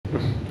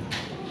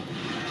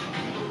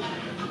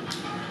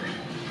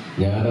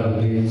ഞാൻ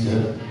അഭിനയിച്ച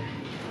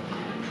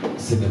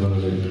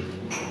സിനിമകളിൽ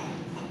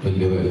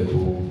വലിയ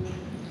വലുപ്പവും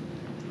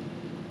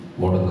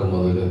മുടക്കം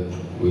മുതൽ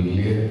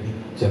വലിയ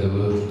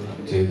ചെലവ്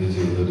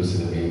ചെയ്തൊരു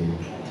സിനിമയും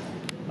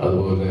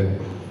അതുപോലെ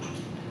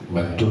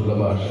മറ്റുള്ള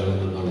ഭാഷകളിൽ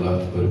നിന്നുള്ള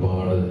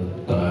ഒരുപാട്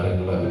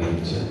താരങ്ങൾ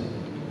അഭിനയിച്ച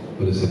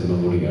ഒരു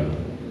സിനിമ കൂടിയാണ്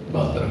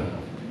ബാന്ദ്ര.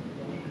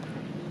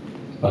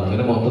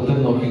 അങ്ങനെ മൊത്തത്തിൽ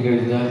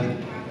നോക്കിക്കഴിഞ്ഞാൽ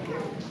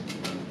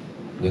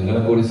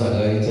നിങ്ങളെ കൂടി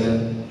സഹായിച്ചാൽ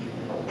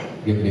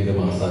ഗംഭീര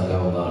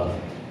മാസാക്കാവുന്നതാണ്.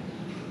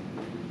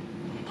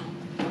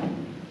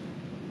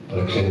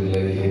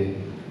 പ്രേക്ഷകരിലേക്ക്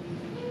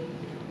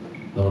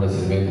നമ്മുടെ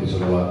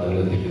സിനിമയെക്കുറിച്ചുള്ള വാർത്തകൾ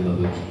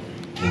എത്തിക്കുന്നത്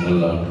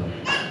നിങ്ങളിലാണ്,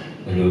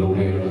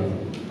 നിങ്ങളിലൂടെയാണ്.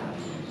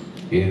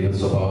 ഏത്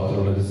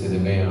സ്വഭാവത്തിലുള്ളൊരു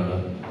സിനിമയാണ്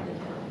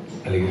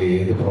അല്ലെങ്കിൽ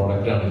ഏത്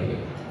പ്രോഡക്റ്റ്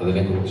ആണെങ്കിലും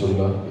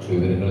അതിനെക്കുറിച്ചുള്ള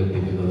വിവരങ്ങൾ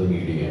എത്തിക്കുന്നത്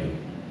മീഡിയയാണ്.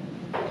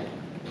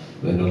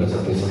 നിങ്ങളുടെ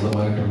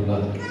സത്യസന്ധമായിട്ടുള്ള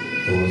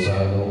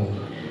പ്രോത്സാഹനവും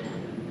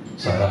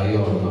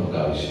സഹായവുമാണ് നമുക്ക്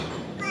ആവശ്യം.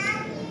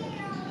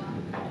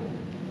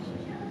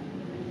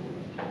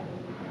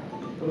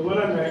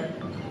 അതുപോലെ തന്നെ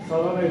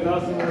സാധാരണ എല്ലാ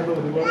സിനിമകളും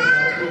ഒരുപാട്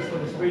ക്യാരക്ടേഴ്സ്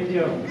എക്സ്പ്ലെയിൻ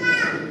ചെയ്യാറുണ്ട്.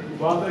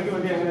 ബാന്ദ്രയ്ക്ക്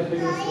വേണ്ടി അങ്ങനെ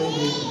എന്തെങ്കിലും എക്സ്പ്ലെയിൻ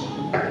ചെയ്യുന്നു?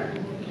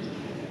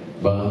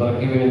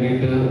 ബാന്ദ്രയ്ക്ക്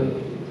വേണ്ടിയിട്ട്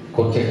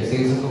കുറച്ച്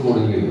എക്സസൈസ് ഒക്കെ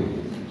കൂടുതൽ ചെയ്തു.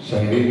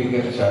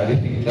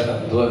 ശാരീരിക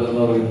അധ്വാനം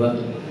എന്ന് പറയുന്ന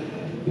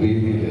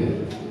രീതിയിൽ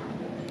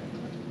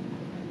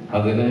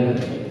അതിന്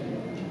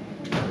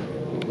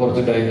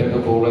കുറച്ച് ഡയറ്റൊക്കെ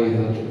ഫോളോ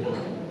ചെയ്ത്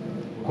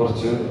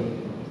കുറച്ച്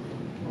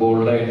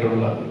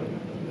ബോൾഡായിട്ടുള്ള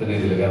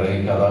രീതിയിൽ. കാരണം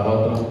ഈ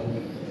കഥാപാത്രം,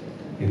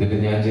 ഇതിൽ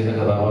ഞാൻ ചെയ്ത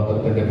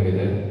കഥാപാത്രത്തിൻ്റെ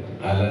പേര്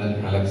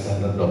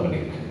അലക്സാണ്ടർ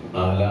ഡൊമിനിക്.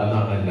 ആല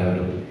എന്നാണ്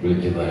എല്ലാവരും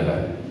വിളിക്കുന്നത്.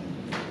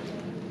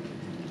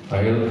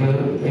 അയാൾക്ക്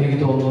എനിക്ക്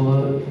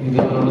തോന്നുന്നത്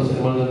ഇതുപോലുള്ള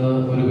സിനിമയിൽ നിന്ന്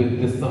ഒരു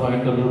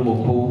വ്യത്യസ്തമായിട്ടുള്ളൊരു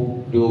മുഖവും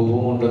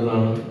രൂപവും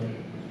ഉണ്ടെന്നാണ്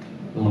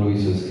നമ്മൾ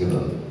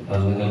വിശ്വസിക്കുന്നത്.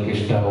 അത് നിങ്ങൾക്ക്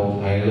ഇഷ്ടാവും.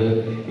 അയാള്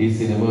ഈ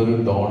സിനിമ ഒരു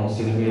ഡോൺ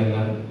സിനിമയല്ല,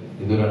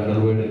 ഇതൊരു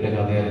അണ്ടർവേൾഡിന്റെ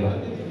കഥയല്ല.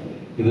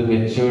 ഇത്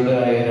മെച്യൂർഡ്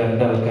ആയ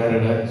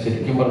രണ്ടാൾക്കാരുടെ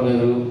ശരിക്കും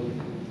പറഞ്ഞൊരു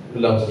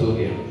ലവ്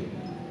സ്റ്റോറിയാണ്.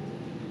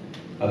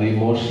 അത്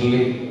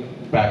ഇമോഷണലി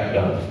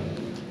പാക്ഡാണ്.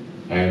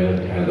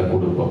 അയാളുടെ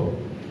കുടുംബം,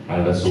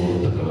 അയാളുടെ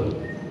സുഹൃത്തുക്കൾ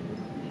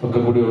ഒക്കെ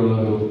കൂടിയുള്ള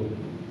ഒരു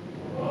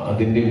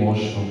അതിൻ്റെ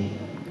ഇമോഷനും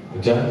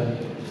വെച്ചാൽ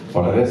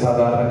വളരെ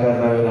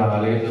സാധാരണക്കാരനായ ഒരു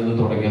ആലയിൽ നിന്ന്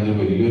തുടങ്ങിയത്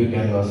വലിയൊരു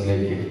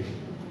ക്യാൻവാസിലേക്ക്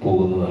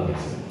പോകുന്നതാണ്.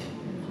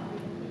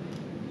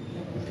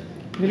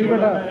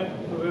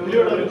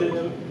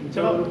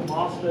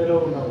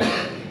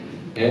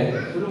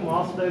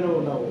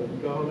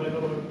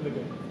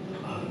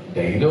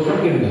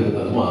 ഡയലോഗൊക്കെ ഉണ്ട്,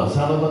 അത്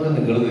മാസാണെന്നൊക്കെ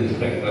നിങ്ങൾ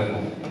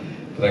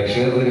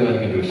പ്രേക്ഷകർ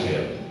തീരുമാനിക്കേണ്ട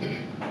വിഷയമാണ്.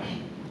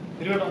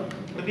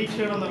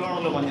 പ്രതീക്ഷയുടെ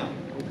നിലവാണല്ലോ മഞ്ഞ.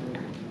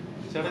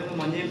 ചേട്ടൻ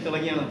മഞ്ഞയിൽ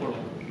തിളങ്ങിയാണ് ഇപ്പോൾ.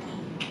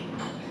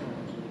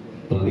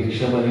 പ്രതീക്ഷ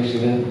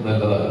മനുഷ്യന്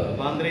നല്ലതാണ്.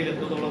 ബാന്ദ്രയിൽ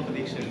എത്രത്തോളം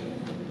പ്രതീക്ഷയുണ്ട്?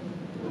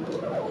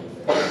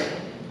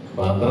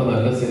 ബാന്ദ്ര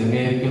നല്ല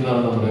സിനിമയായിരിക്കും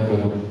എന്നാണ് നമ്മുടെയൊക്കെ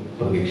ഒരു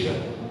പ്രതീക്ഷ.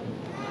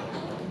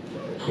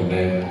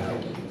 പിന്നെ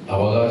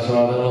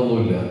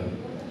അവകാശവാദങ്ങളൊന്നുമില്ല.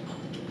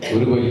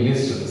 ഒരു വലിയ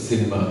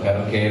സിനിമ,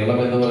 കാരണം കേരളം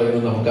എന്ന്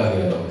പറയുന്നത്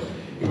നമുക്കറിയാലോ,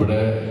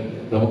 ഇവിടെ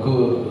നമുക്ക്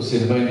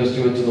സിനിമ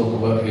ഇൻഡസ്ട്രി വെച്ച്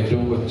നോക്കുമ്പോൾ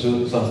ഏറ്റവും കൊച്ചു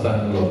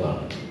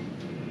സംസ്ഥാനങ്ങളിലൊന്നാണ്.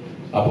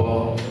 അപ്പോൾ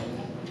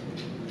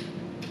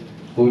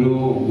ഒരു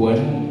വൻ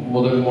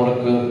മുതൽ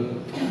മുടക്ക്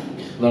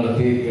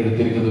നടത്തി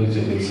എടുത്തിരിക്കുന്ന ഒരു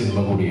ചെറിയ സിനിമ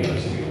കൂടിയാണ്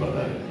ശരിക്കും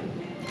പറഞ്ഞാൽ.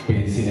 അപ്പം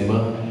ഈ സിനിമ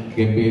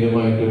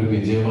ഗംഭീരമായിട്ടൊരു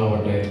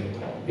വിജയമാവട്ടെ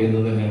എന്ന്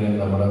തന്നെയാണ്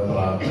നമ്മുടെ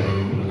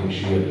പ്രാർത്ഥനയും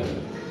പ്രതീക്ഷയുമല്ല.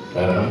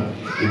 കാരണം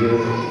ഇത്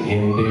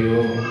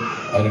എൻ്റെയോ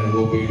അരുൺ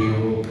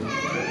ഗോപിയുടെയോ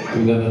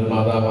പിന്നെ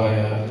നിർമ്മാതാവായ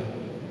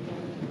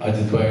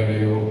അജിത്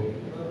ഭായിയുടെയോ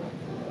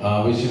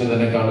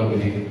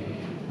ആവശ്യത്തിനേക്കാളുപരി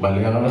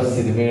മലയാള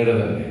സിനിമയുടെ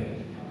തന്നെ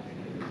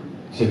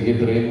ശരിക്കും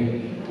ഇത്രയും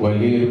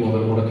വലിയൊരു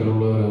മുതൽ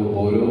മുടക്കിലുള്ള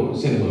ഓരോ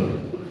സിനിമകളും,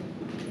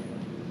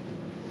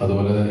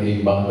 അതുപോലെ തന്നെ ഈ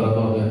ബാന്ദ്ര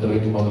എന്ന് പറഞ്ഞ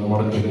ഇത്രയും മുതൽ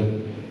മുടക്കിൽ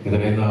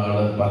ഇത്രയും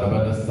നാള് പല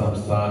പല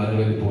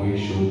സംസ്ഥാനങ്ങളിൽ പോയി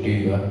ഷൂട്ട്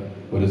ചെയ്ത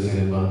ഒരു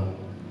സിനിമ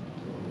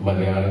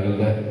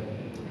മലയാളികളുടെ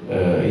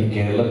ഈ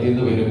കേരളത്തിൽ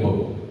നിന്ന് വരുമ്പോൾ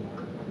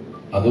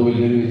അത്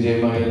വലിയൊരു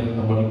വിജയമായാൽ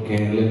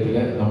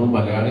നമ്മൾ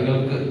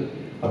മലയാളികൾക്ക്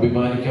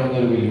അഭിമാനിക്കാവുന്ന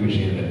ഒരു വലിയ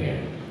വിഷയം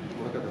തന്നെയാണ്.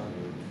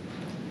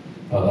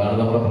 അതാണ്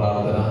നമ്മുടെ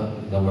പ്രാർത്ഥന,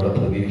 നമ്മുടെ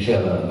പ്രതീക്ഷ.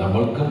 അതാണ്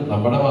നമ്മൾക്കും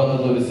നമ്മുടെ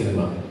ഭാഗത്തുനിന്ന് ഒരു സിനിമ.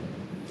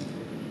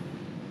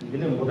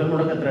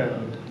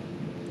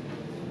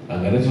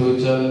 അങ്ങനെ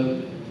ചോദിച്ചാൽ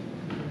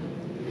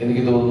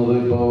എനിക്ക് തോന്നുന്നത്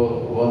ഇപ്പോ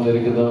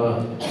വന്നിരിക്കുന്ന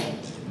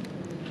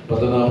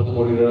 40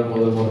 കോടി രൂപ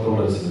മുതൽ മുടക്കുള്ള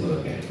ഒരു സിനിമ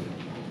തന്നെയാണ്.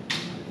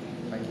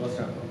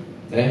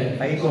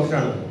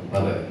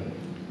 അതെ,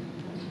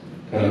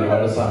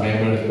 ഒരുപാട്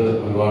സമയമെടുത്ത്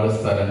ഒരുപാട്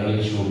സ്ഥലങ്ങളിൽ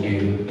ഷൂട്ട്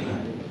ചെയ്ത്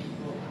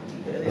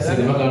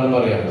സിനിമ കാണുമ്പോൾ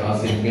അറിയാം ആ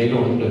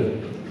സിനിമയിലുണ്ട്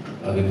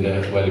അതിന്റെ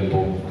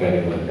വലിപ്പവും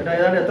കാര്യങ്ങളും.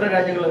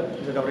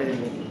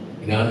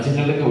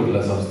 രാജ്യങ്ങളിലേക്ക് വിടില്ല,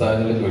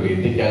 സംസ്ഥാനങ്ങളിലേക്ക് വിടി.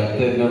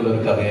 ഇന്ത്യക്കകത്ത് തന്നെ ഉള്ള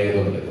ഒരു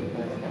കഥയായതുകൊണ്ട്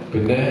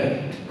പിന്നെ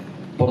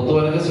പുറത്തു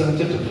പോകാനൊക്കെ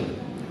ശ്രമിച്ചിട്ടുണ്ട്.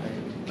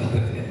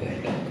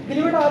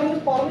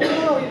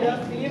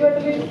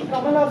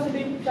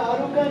 കമൽഹാസന്റെയും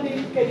ഷാരൂഖ്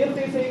ഖാന്റെയും കരിയർ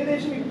ഫേസ്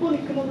ഏകദേശം ഇപ്പോൾ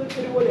നിൽക്കുന്നത്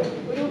ഒരുപോലെയാണ്.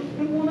 ഒരു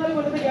 3-4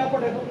 കൊല്ലത്തെ ഗ്യാപ്പ്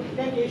ഉണ്ടായിരുന്നു.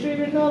 ഞാൻ കേശവ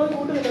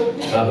കൂട്ടുന്നില്ല.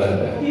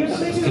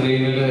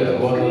 സ്ക്രീനിൽ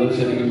വന്നത്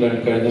ശരിക്കും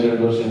കഴിഞ്ഞ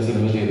 2 വർഷം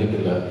സിനിമ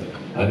ചെയ്തിട്ടില്ല.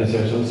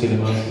 അതിനുശേഷം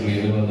സിനിമ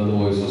സ്ക്രീനിൽ വന്നത്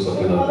വോയിസസ്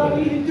ഒക്കെ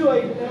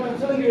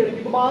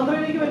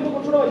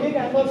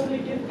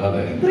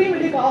ഇത്രയും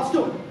വലിയ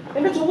കാസ്റ്റും.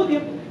 എന്റെ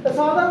ചോദ്യം,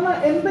 സാധാരണ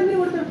എന്തെങ്കിലും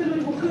ഒരു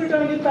തരത്തിലൊരു ബുക്ക്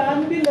കിട്ടുകയാണെങ്കിൽ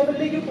പാൻഡി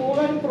ലെവലിലേക്ക്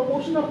പോകാനും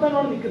പ്രൊമോഷൻ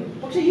നടത്താനാണ് നിൽക്കുന്നത്.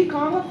 പക്ഷെ ഈ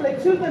കാണുന്ന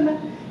ഫ്ലെക്സിൽ തന്നെ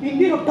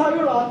ഇന്ത്യയിൽ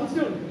ഒട്ടാകെയുള്ള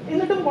ആർട്ടിസ്റ്റുകൾ,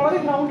 എന്നിട്ടും വളരെ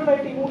ഗ്രൗണ്ടഡ്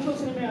ആയിട്ട് ഇമോഷണൽ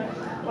സിനിമയാണ്,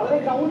 വളരെ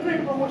ഗ്രൗണ്ടഡ്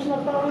ആയിട്ട് പ്രൊമോഷൻ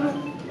നടത്താനുള്ള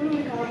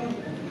ഒരു കാരണം.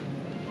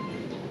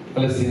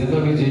 അല്ല, സിനിമ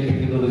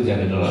വിജയിപ്പിക്കുന്നത്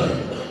ജനങ്ങളാണ്.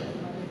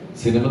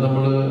 സിനിമ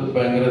നമ്മൾ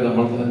ഭയങ്കര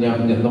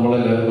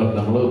നമ്മളെല്ലാവരും പറഞ്ഞു,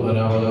 നമ്മൾ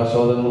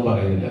ഒരവകാശവാദങ്ങൾ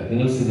പറയുന്നില്ല.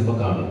 നിങ്ങൾ സിനിമ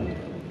കാണുന്നു.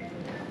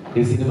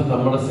 ഈ സിനിമ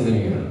നമ്മുടെ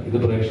സിനിമയാണ്. ഇത്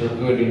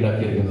പ്രേക്ഷകർക്ക് വേണ്ടി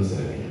ഉണ്ടാക്കിയിരിക്കുന്ന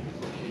സിനിമയാണ്.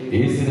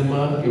 ഈ സിനിമ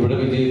ഇവിടെ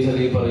വിജയിച്ചാൽ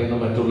ഈ പറയുന്ന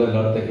മറ്റുള്ള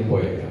എല്ലായിടത്തേക്കും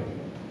പോയേക്കാം.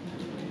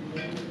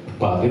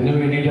 അപ്പൊ അതിന്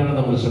വേണ്ടിയിട്ടാണ്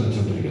നമ്മൾ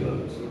ശ്രമിച്ചുകൊണ്ടിരിക്കുന്നത്.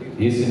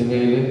 ഈ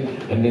സിനിമയിൽ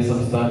അന്യ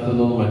സംസ്ഥാനത്ത്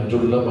നിന്നും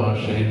മറ്റുള്ള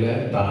ഭാഷയിലെ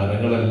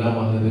താരങ്ങളെല്ലാം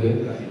വന്നതിൽ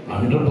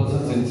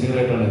 100%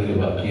 സിൻസിയറായിട്ടാണ് ഇതിൽ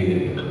വർക്ക്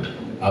ചെയ്തിരിക്കുന്നത്.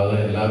 അത്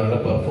എല്ലാവരുടെ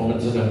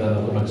പെർഫോമൻസ് കണ്ടാൽ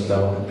നമുക്ക്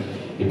മനസ്സിലാവും.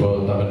 ഇപ്പോൾ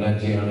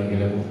തമന്നാജി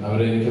ആണെങ്കിലും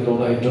അവരെനിക്ക്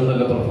തോന്നുന്ന ഏറ്റവും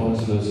നല്ല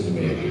പെർഫോമൻസ് ഒരു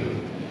സിനിമയായിരിക്കും.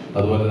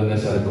 അതുപോലെ തന്നെ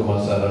ശരത്കുമാർ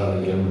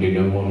സാറാണെങ്കിലും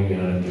ഡിനോമോണി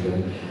ആണെങ്കിലും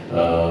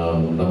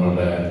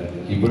നമ്മളുടെ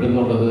ഇവിടെ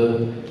നിന്നുള്ളത്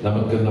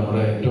നമുക്ക്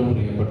നമ്മുടെ ഏറ്റവും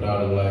പ്രിയപ്പെട്ട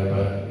ആളുകളായ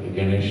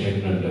ഗണേഷ്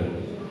ചേട്ടനുണ്ട്.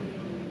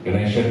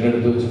 ഗണേഷ് ചേട്ടൻ്റെ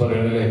അടുത്ത് വെച്ച്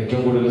പറയുകയാണെങ്കിൽ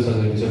ഏറ്റവും കൂടുതൽ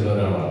സഹകരിച്ചിട്ടുള്ള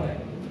ഒരാളാണ്.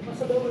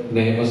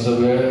 നിയമസഭ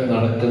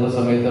നടക്കുന്ന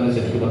സമയത്താണ്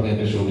ശരിക്കും പറഞ്ഞ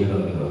എൻ്റെ ഷൂട്ടിംഗ്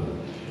നടക്കുന്നത്.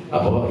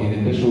 അപ്പോൾ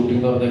ഇതിൻ്റെ ഷൂട്ടിംഗ്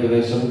എന്ന് പറഞ്ഞാൽ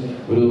ഏകദേശം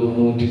ഒരു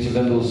 100 ചില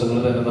ദിവസങ്ങൾ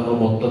തന്നെ നമ്മൾ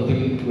മൊത്തത്തിൽ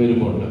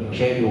വരുമ്പോണ്ട്.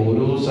 പക്ഷേ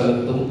ഓരോ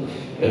സ്ഥലത്തും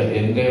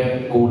എൻ്റെ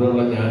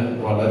കൂടെയുള്ള ഞാൻ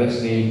വളരെ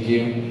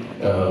സ്നേഹിക്കുകയും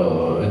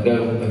എൻ്റെ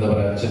എന്താ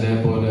പറയുക അച്ഛനെ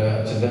പോലെ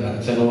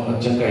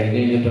അച്ഛൻ കഴിഞ്ഞ്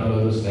കഴിഞ്ഞിട്ടുള്ള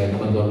ഒരു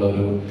സ്നേഹബന്ധമുള്ള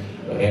ഒരു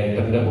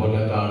ഏട്ടൻ്റെ പോലെ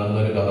കാണുന്ന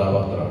ഒരു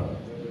കഥാപാത്രമാണ്.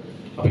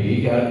 അപ്പൊ ഈ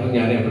ക്യാരക്ടർ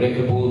ഞാൻ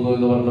എവിടേക്ക് പോകുന്നു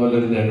എന്ന് പറഞ്ഞ പോലെ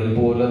ഒരു നിഴൽ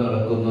പോലെ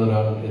നടക്കുന്ന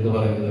ഒരാൾ എന്ന്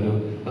പറയുന്നൊരു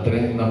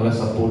അത്രയും നമ്മളെ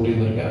സപ്പോർട്ട്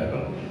ചെയ്യുന്ന ഒരു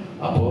ക്യാരക്ടറാണ്.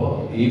 അപ്പോ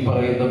ഈ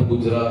പറയുന്ന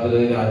ഗുജറാത്തില്,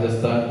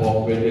 രാജസ്ഥാൻ,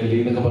 ബോംബെ, ഡൽഹി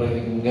എന്നൊക്കെ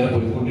പറയുന്നത് ഇങ്ങനെ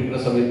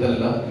പോയിക്കൊണ്ടിരിക്കുന്ന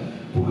സമയത്തല്ല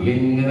പുള്ളി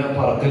ഇങ്ങനെ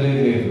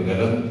പറക്കലായിരുന്നു.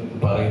 കാരണം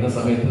പറയുന്ന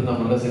സമയത്ത്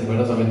നമ്മുടെ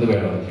സിനിമയുടെ സമയത്ത്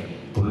വേണം.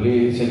 പുള്ളി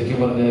ശരിക്കും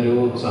പറഞ്ഞ ഒരു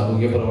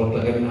സാമൂഹ്യ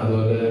പ്രവർത്തകൻ,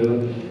 അതുപോലെ ഒരു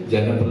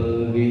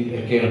ജനപ്രതിനിധി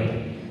ഒക്കെയാണ്.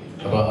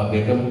 അപ്പൊ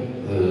അദ്ദേഹം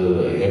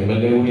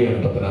MLA കൂടിയാണ്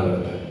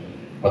പത്തനാപുരത്ത്.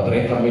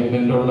 അത്രയും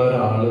കമ്മിറ്റ്മെന്റ് ഉള്ള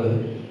ഒരാള്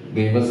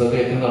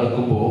നിയമസഭയൊക്കെ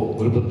നടക്കുമ്പോൾ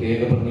ഒരു പ്രത്യേക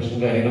പെർമിഷൻ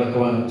കാര്യങ്ങളൊക്കെ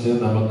വാങ്ങിച്ച്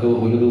നമുക്ക്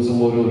ഒരു ദിവസം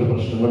പോലും ഒരു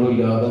പ്രശ്നങ്ങളും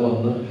ഇല്ലാതെ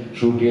വന്ന്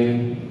ഷൂട്ട് ചെയ്യാൻ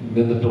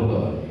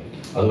നിന്നിട്ടുള്ളതാണ്.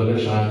 അതുപോലെ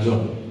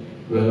ഷാജോൺ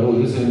വേറെ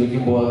ഒരു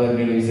സിനിമയ്ക്കും പോകാതെ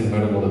തന്നെയാണ് ഈ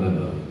സിനിമയുടെ കൂടെ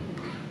നിന്നത്.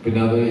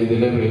 പിന്നെ അത്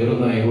ഇതിലെ വേറൊരു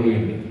നായ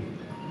കൂടിയുണ്ട്,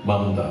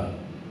 മമത.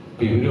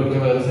 അപ്പൊ ഇവരൊക്കെ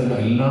വേറെ സിനിമ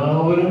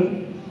എല്ലാവരും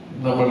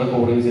നമ്മളുടെ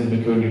കൂടെ ഈ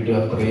സിനിമയ്ക്ക് വേണ്ടിയിട്ട്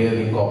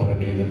അത്രയധികം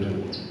കോപ്പറേറ്റ് ചെയ്തിട്ട്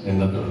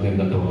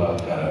നിന്നിട്ടുള്ള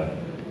ആൾക്കാരാണ്.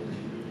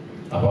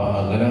 അപ്പൊ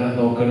അങ്ങനെ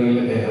നോക്കണമെങ്കിൽ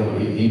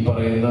ഈ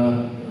പറയുന്ന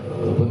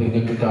ഇപ്പൊ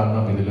നിങ്ങൾക്ക്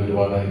കാണാം ഇതിൽ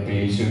ഒരുപാട്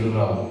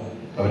പേശികളാണ്.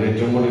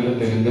 അവരേറ്റവും കൂടുതൽ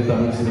തെലുങ്ക്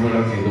തമിഴ്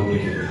സിനിമകളാണ്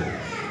ചെയ്തുകൊണ്ടിരിക്കുന്നത്.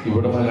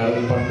 ഇവിടെ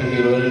മലയാളത്തിൽ പണ്ട്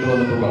ഹീറോയിനായിട്ട്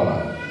വന്നിട്ടുള്ള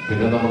ആളാണ്.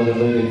 പിന്നെ നമ്മൾ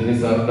കണ്ടത് രജനി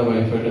സാറിന്റെ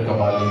വൈഫായിട്ട്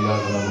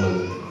കമാലിലാണ് നമ്മൾ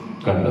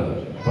കണ്ടത്.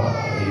 അപ്പൊ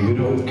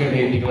ഇവരൊക്കെ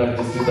ഡേറ്റുകൾ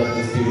അഡ്ജസ്റ്റ്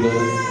ചെയ്ത്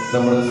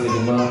നമ്മുടെ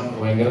സിനിമ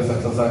ഭയങ്കര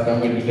സക്സസ് ആക്കാൻ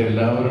വേണ്ടിയിട്ട്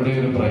എല്ലാവരുടെയും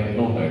ഒരു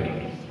പ്രയത്നം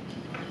ഉണ്ടായിട്ടുണ്ട്.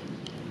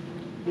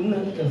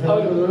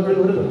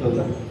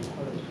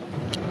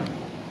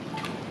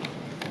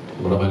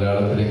 നമ്മുടെ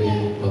മലയാളത്തിലേക്ക്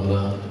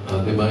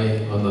ആദ്യമായി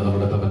വന്ന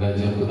നമ്മുടെ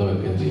തമന്നാജി നമുക്ക്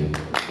വെൽക്കം ചെയ്യാം.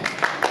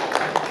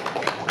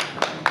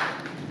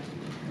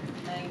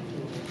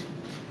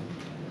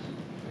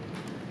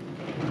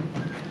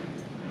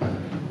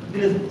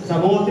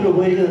 സമൂഹത്തിൽ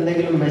ഉപയോഗിക്കുന്ന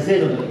എന്തെങ്കിലും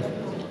മെസ്സേജ് ഉണ്ട്?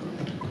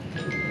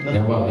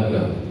 ഞാൻ പറഞ്ഞല്ല,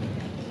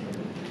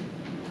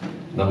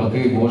 നമുക്ക്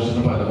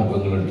ഇമോഷന് പല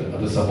മുഖങ്ങളുണ്ട്.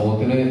 അത്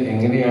സമൂഹത്തിന്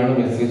എങ്ങനെയാണ്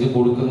മെസ്സേജ്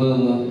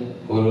കൊടുക്കുന്നതെന്ന്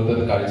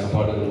ഓരോരുത്തരുടെ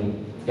കാഴ്ചപ്പാടുകളും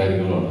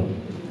കാര്യങ്ങളുമാണ്.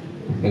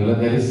 നിങ്ങൾ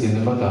എന്തായാലും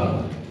സിനിമ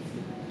കാണും.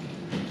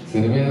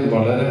 സിനിമയെ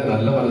വളരെ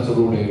നല്ല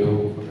മനസ്സോടുകൂടി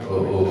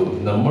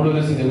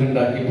നമ്മളൊരു സിനിമ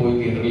ഉണ്ടാക്കി പോയി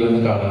തിയേറ്ററിൽ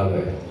നിന്ന്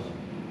കാണാതെ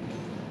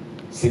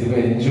സിനിമ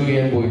എൻജോയ്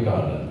ചെയ്യാൻ പോയി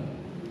കാണുക.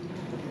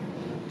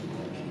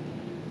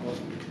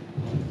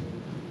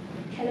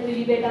 ഹലോ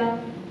ദിലീപേട്ടാ,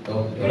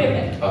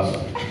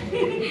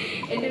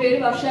 എന്റെ പേര്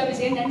വർഷ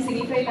വിജയൻ. ഞാൻ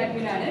സിനിഫൈൽ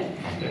അഡ്മിനാണ്.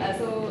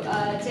 സോ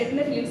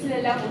ചേട്ടന്റെ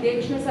ഫിലിംസിലെല്ലാം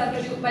ഉദയകൃഷ്ണ സാറിന്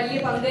ഒരു വലിയ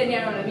പങ്ക്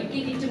തന്നെയാണുള്ളത് മിക്ക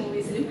ഹിറ്റ്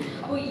മൂവീസിലും.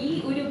 അപ്പോൾ ഈ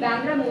ഒരു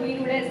ബാൻഡ്ര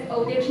മൂവിയിലൂടെ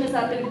ഉദയകൃഷ്ണ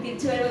സാറിന് ഒരു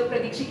തിരിച്ചുവരവ്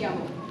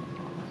പ്രതീക്ഷിക്കാമോ?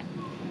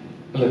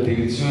 അല്ല,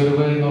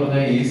 തിരിച്ചുവരവ് എന്ന്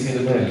പറഞ്ഞാൽ ഈ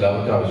സിനിമ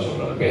എല്ലാവർക്കും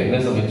ആവശ്യമുള്ളതാണ്. ഇപ്പൊ എന്നെ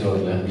സംബന്ധിച്ച്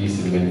പറഞ്ഞാൽ ഈ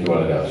സിനിമ എനിക്ക്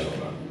വളരെ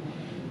ആവശ്യമുള്ളതാണ്.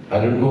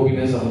 അരുൺ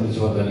ഗോപിനെ സംബന്ധിച്ച്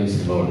പറഞ്ഞാൽ ഈ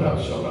സിനിമ വളരെ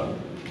ആവശ്യമുള്ളതാണ്.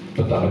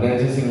 ഇപ്പൊ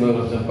തമിഴ്നാട് സിനിമ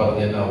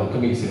പറഞ്ഞാൽ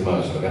അവർക്കും ഈ സിനിമ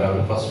ആവശ്യമുള്ള, കാരണം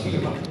അവർ ഫസ്റ്റ്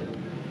ഫിലിമാണ്.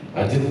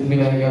 അജിത്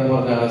വിനായക എന്ന്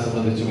പറഞ്ഞ ആളെ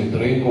സംബന്ധിച്ചും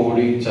ഇത്രയും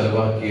കോടി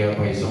ചെലവാക്കിയ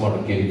പൈസ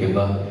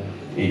മുടക്കിയിരിക്കുന്ന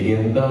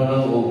എന്താണ്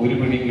ഒരു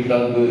പിടി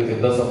കിട്ടാത്തത്,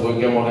 എന്താ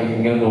സംഭവിക്കാൻ പോണെങ്കിൽ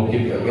ഇങ്ങനെ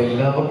നോക്കിയിരിക്കുക.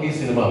 എല്ലാവർക്കും ഈ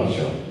സിനിമ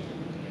ആവശ്യമാണ്.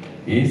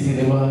 ഈ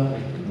സിനിമ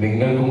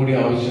നിങ്ങൾക്കും കൂടി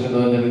ആവശ്യം എന്ന്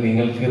പറഞ്ഞാൽ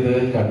നിങ്ങൾക്കിത്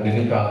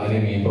കണ്ണിനും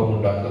കാതിനും ഈമ്പം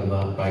ഉണ്ടാക്കുന്ന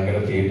ഭയങ്കര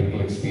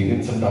തിയേറ്ററിൽ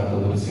എക്സ്പീരിയൻസ്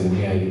ഉണ്ടാക്കുന്ന ഒരു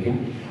സിനിമയായിരിക്കും.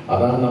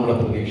 അതാണ് നമ്മുടെ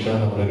പ്രതീക്ഷ,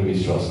 നമ്മുടെ ഒരു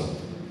വിശ്വാസം.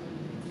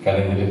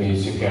 കാരണം ഇതിലെ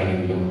മ്യൂസിക്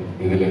ആണെങ്കിലും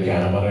ഇതിലെ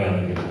ക്യാമറ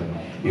ആണെങ്കിലും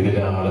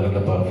ഇതിലെ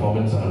ആളുകളുടെ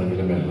പെർഫോമൻസ്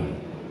ആണെങ്കിലും എല്ലാം.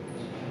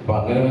 അപ്പൊ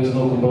അങ്ങനെ വെച്ച്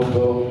നോക്കുമ്പോൾ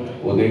ഇപ്പോൾ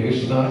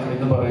ഉദയകൃഷ്ണ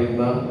എന്ന്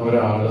പറയുന്ന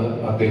ഒരാള്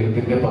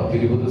അദ്ദേഹത്തിന്റെ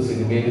 10-20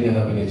 സിനിമയിൽ ഞാൻ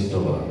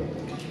അഭിനയിച്ചിട്ടുള്ളതാണ്.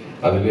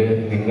 അതിൽ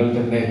നിങ്ങൾ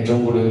തന്നെ ഏറ്റവും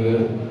കൂടുതൽ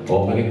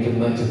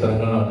ഓമനിക്കുന്ന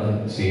ചിത്രങ്ങളാണ്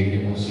CID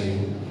മുസ്ലിം,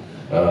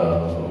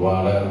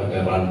 വാള,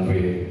 മറ്റേ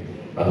റൺവേ,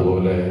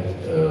 അതുപോലെ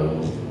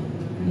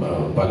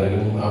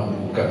പലരും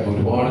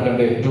ഒരുപാട് കണ്ട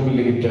ഏറ്റവും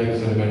വലിയ ഹിറ്റായ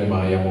സിനിമയാണ്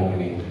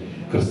മായാമോഹിനി,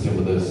 ക്രിസ്ത്യൻ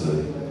ബ്രദേഴ്സ്.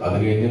 അത്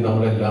കഴിഞ്ഞ്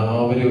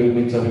നമ്മളെല്ലാവരും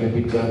ഒരുമിച്ച്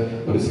അഭിനയിപ്പിച്ച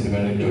ഒരു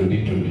സിനിമയാണ്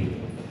 2020.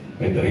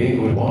 ഇത്രയും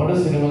ഒരുപാട്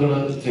സിനിമകൾ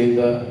ചെയ്ത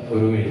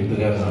ഒരു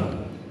എഴുത്തുകാരനാണ്.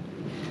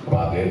 അപ്പൊ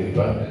അദ്ദേഹം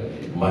ഇപ്പൊ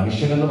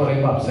മനുഷ്യനെന്ന്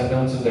പറയുമ്പോൾ അപ്സ് ആൻഡ്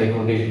ഡൗൺസ്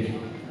ഉണ്ടായിക്കൊണ്ടേയിരിക്കും.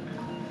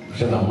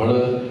 പക്ഷെ നമ്മള്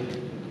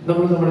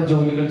നമ്മുടെ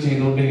ജോലികൾ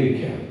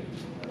ചെയ്തുകൊണ്ടേയിരിക്കുക.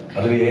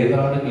 അതിൽ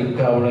ഏതാണ്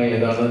ക്ലിക്ക് ആവണേ,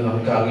 ഏതാണ്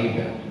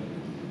നമുക്കറിയില്ല.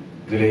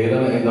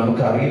 ഇതിലേതാണ്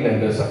നമുക്കറിയില്ല.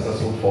 എൻ്റെ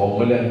സക്സസ്ഫുൾ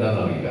ഫോർമുല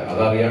എന്താണെന്ന് അറിയില്ല.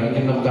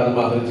 അതറിയാമെങ്കിൽ നമുക്ക് അത്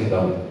മാത്രം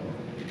ചെയ്താൽ മതി.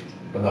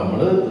 അപ്പൊ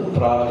നമ്മള്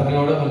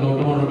പ്രാർത്ഥനയോടെ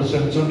മുന്നോട്ട്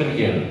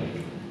ശ്രമിച്ചുകൊണ്ടിരിക്കുകയാണ്.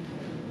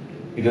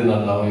 ഇത്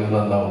നന്നാവും,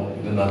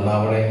 ഇത്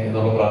നന്നാവണേ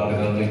എന്നുള്ള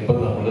പ്രാർത്ഥനകളാണ് ഇപ്പൊ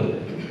നമ്മള്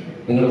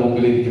നിങ്ങളുടെ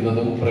മുമ്പിൽ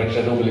ഇരിക്കുന്നതും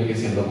പ്രേക്ഷകരുടെ മുമ്പിലേക്ക്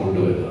സിനിമ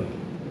കൊണ്ടുവരുന്നത്.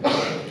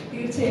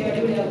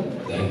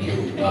 Thank you.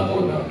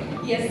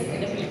 Yes,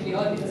 definitely.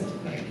 All the best.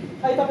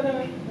 Hi,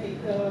 Tamannaah.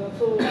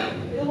 So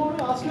I want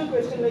to ask you a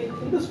question. Like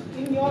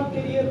in your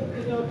career,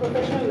 in your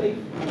professional life,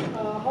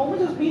 how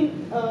much has been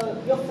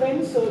your friend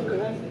circle,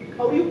 and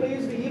how do you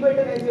place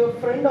Dileepettan as your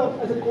friend or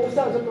as a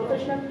co-star, as a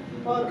professional,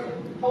 or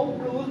how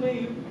close were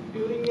you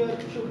during your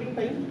shooting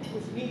time?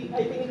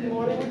 I think in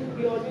Bollywood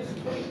we always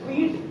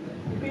treat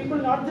people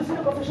not just in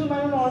a professional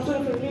manner, but also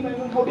in a friendly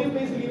manner. How do you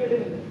place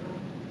Dileepettan in that?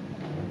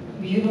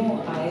 You know,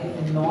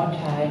 I've not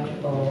had,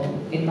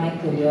 in my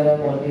career,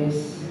 I've always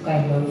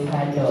kind of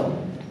had,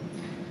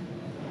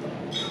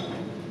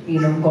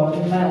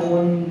 gotten my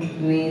own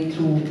way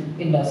through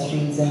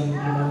industries and,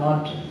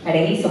 not had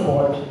any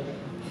support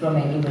from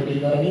anybody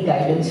or any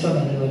guidance from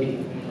anybody.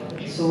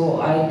 So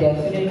I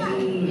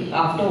definitely,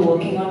 after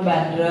working on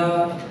Bandra,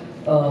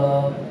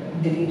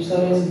 Dileep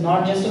sir is not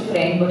just a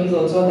friend, but he's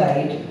also a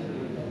guide.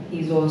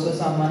 He's also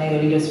someone I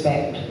really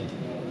respect,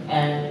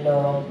 and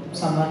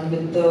someone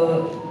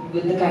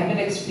with the kind of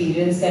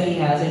experience that he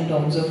has in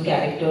terms of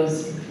characters.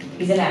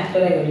 He's an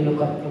actor I really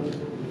look up to.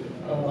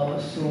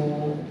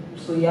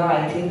 So yeah,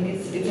 I think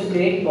it's a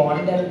great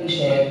bond that we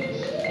share,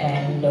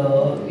 and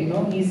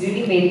he's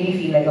really made me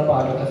feel like a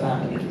part of the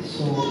family.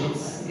 So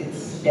it's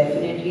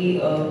definitely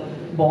a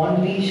bond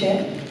we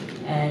share,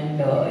 and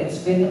it's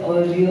been a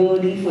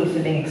really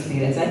fulfilling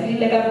experience. I feel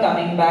like I'm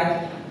coming back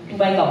to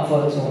my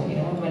comfort zone.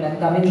 When I'm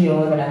coming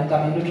here, when I'm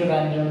coming to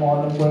Thiruvananthapuram, or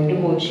I'm going to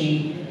Kochi,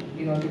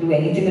 to do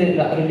anything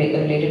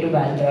related to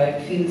Bandra, it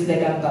feels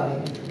like I'm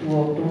coming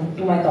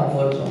to my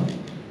comfort zone.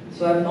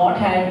 So I've not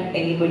had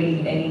anybody,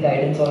 any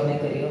guidance all my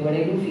career, but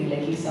I do feel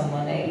like he's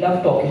someone I love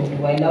talking to.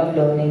 I love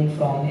learning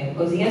from him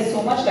because he has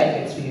so much life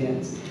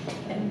experience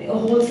and a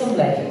wholesome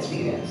life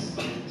experience.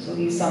 So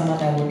he's someone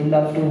I would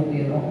love to,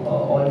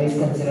 always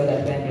consider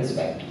that and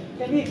respect.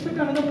 Can we expect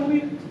another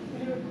movie?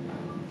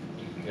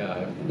 Yeah.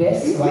 Yes,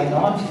 why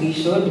not? We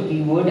should, we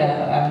would,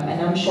 and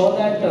I'm sure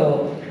that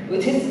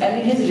with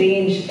his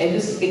range,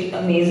 it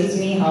amazes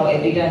me how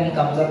every time he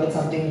comes up with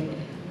something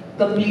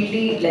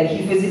completely, like he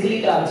physically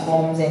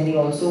transforms and he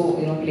also,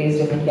 plays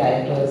different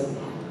characters.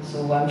 So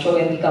I'm sure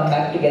when we come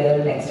back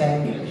together next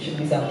time, it should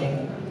be something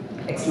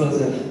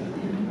explosive.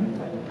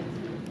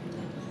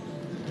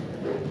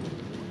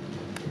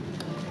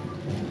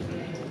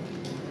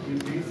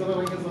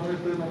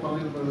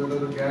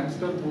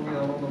 Gangster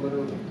മൂവിയാണോ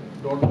എന്നുള്ളൊരു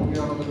dot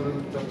മൂവിയാണോ എന്നുള്ളൊരു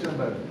ചർച്ച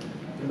ഉണ്ടായിരുന്നു.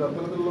 ഇത്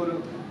അത്തരത്തിലുള്ളൊരു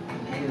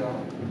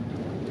മൂവിയാണോ?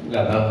 ഇല്ല,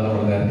 അതാണ്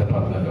നമ്മൾ നേരത്തെ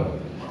പറഞ്ഞല്ലോ.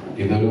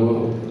 ഇതൊരു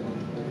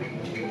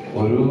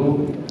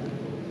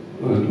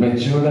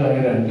മെച്യൂർഡായ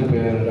രണ്ടു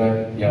പേരുടെ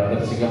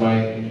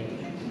യാദർശികമായി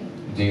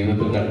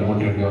ജീവിതത്തിൽ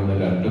കണ്ടുമുട്ടേണ്ടി വന്ന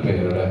രണ്ടു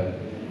പേരുടെ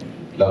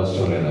ലവ്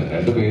സ്റ്റോറിയാണ്.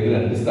 രണ്ടുപേര്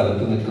രണ്ട്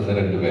സ്ഥലത്ത് നിൽക്കുന്ന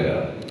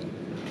രണ്ടുപേരാണ്.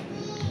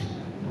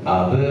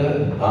 അത്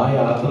ആ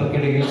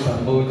യാത്രക്കിടയിൽ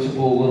സംഭവിച്ചു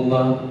പോകുന്ന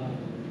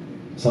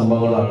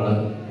സംഭവങ്ങളാണ്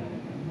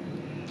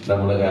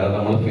കാരണം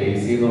നമ്മൾ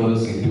ഫേസ് ചെയ്യുന്ന ഓരോ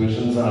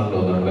സിറ്റുവേഷൻസ് ആണല്ലോ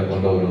നമ്മളെ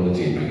കൊണ്ട് ഓരോന്ന്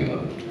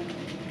ചെയ്യിപ്പിക്കുന്നത്.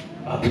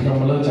 അത്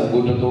നമ്മൾ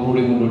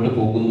ചങ്കൂറ്റത്തോടുകൂടി മുന്നോട്ട്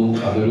പോകുന്നു.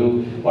 അതൊരു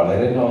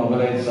വളരെ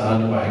നോർമലായ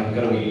സാധനം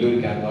ഭയങ്കര വലിയൊരു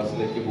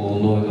ക്യാൻവാസിലേക്ക്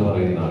പോകുന്നു എന്ന്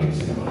പറയുന്നതാണ് ഈ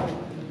സിനിമ.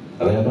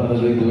 അദ്ദേഹം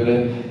പറഞ്ഞത് ഇതുവരെ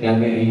ഞാൻ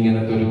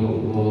ഇങ്ങനത്തെ ഒരു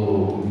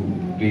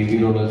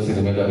രീതിയിലുള്ള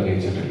സിനിമയിൽ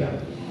അഭിനയിച്ചിട്ടില്ല.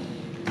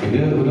 ഇത്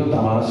ഒരു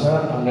തമാശ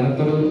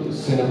അങ്ങനത്തെ ഒരു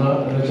സിനിമ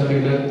എന്ന് വെച്ചാൽ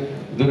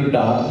ഇതൊരു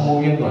ഡാർക്ക്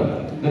മൂവിയൊന്നുമല്ല,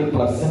 ഇതൊരു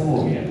പ്ലസന്റ്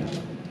മൂവിയാണ്.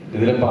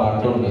 ഇതിലെ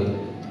പാട്ടുണ്ട്,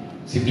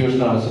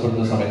 സിറ്റുവേഷൻ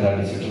ആവശ്യപ്പെടുന്ന സമയത്ത്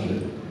അടിച്ചിട്ടുണ്ട്,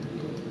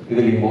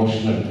 ഇതിൽ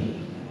ഇമോഷനുണ്ട്.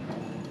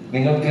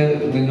 നിങ്ങൾ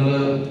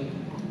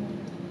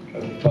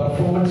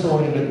പെർഫോമൻസ്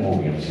ഓറിയന്റഡ്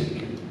മൂവിയാണ്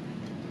ശരിക്കും.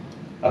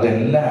 അത്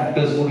എല്ലാ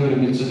ആക്ടേഴ്സും കൂടി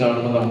ഒരുമിച്ച്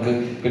കാണുമ്പോൾ നമുക്ക്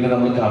പിന്നെ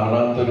നമ്മൾ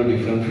കാണാത്തൊരു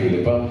ഡിഫറെന്റ് ഫീൽ.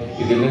 ഇപ്പൊ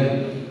ഇതില്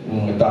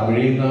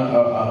തമിഴിൽ നിന്ന്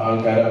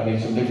ആൾക്കാരെ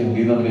അഭിനയിച്ചിട്ടുണ്ട്,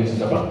 ഹിന്ദിയിൽ നിന്ന്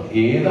അഭിനയിച്ചിട്ടുണ്ട്. അപ്പൊ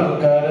ഏത്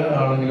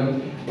ആൾക്കാരാണെങ്കിലും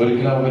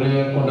ഒരിക്കലും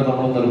അവരെ കൊണ്ട്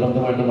നമ്മൾ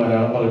നിർബന്ധമായിട്ട്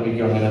മലയാളം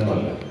പറയിപ്പിക്കുക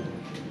അങ്ങനെയൊന്നുമല്ല.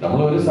 നമ്മൾ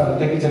ഒരു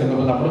സ്ഥലത്തേക്ക്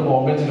ചെല്ലുമ്പോൾ നമ്മൾ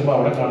ബോംബെ ചെല്ലുമ്പോൾ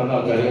അവിടെ കാണുന്ന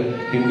ആൾക്കാർ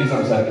ഹിന്ദി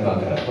സംസാരിക്കുന്ന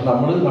ആൾക്കാർ. അപ്പൊ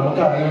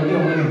നമുക്ക് അറിയാമെങ്കിൽ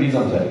നമ്മൾ ഹിന്ദി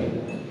സംസാരിക്കും,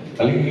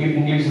 അല്ലെങ്കിൽ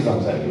ഇംഗ്ലീഷ്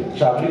സംസാരിക്കും.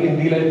 പക്ഷെ അവർ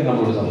ഹിന്ദിയിലായിരിക്കും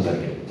നമ്മളോട്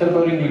സംസാരിക്കും, ചിലപ്പോൾ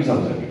അവർ ഇംഗ്ലീഷ്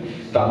സംസാരിക്കും.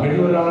 തമിഴിൽ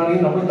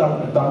ഒരാളാണെങ്കിൽ നമ്മൾ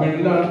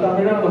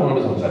തമിഴാണ്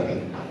നമ്മളോട്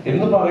സംസാരിക്കുന്നത്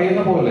എന്ന്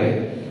പറയുന്ന പോലെ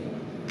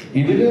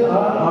ഇതില്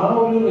ആ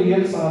ഒരു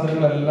റിയൽ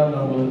സാധനങ്ങളെല്ലാം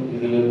നമ്മൾ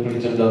ഇതിൽ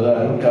പിടിച്ചിട്ടുണ്ട്. അത്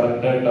ആരും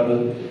കറക്റ്റായിട്ട് അത്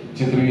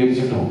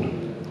ചിത്രീകരിച്ചിട്ടുണ്ട്.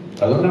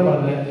 അതുകൊണ്ടാണ്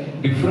പറഞ്ഞത്,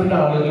 ഡിഫറെന്റ്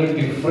ആളുകൾ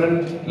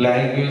ഡിഫറെന്റ്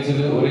ലാംഗ്വേജിൽ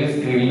ഒരേ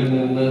സ്ക്രീനിൽ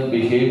നിന്ന്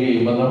ബിഹേവ്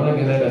ചെയ്യുമ്പോൾ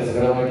നമ്മളിങ്ങനെ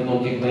രസകരമായിട്ട്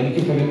നോക്കിയിരിക്കുന്നത്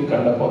എനിക്ക് ഫിലിം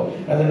കണ്ടപ്പോൾ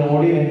അതിന്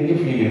ഓഡിയൻസ് എനിക്ക്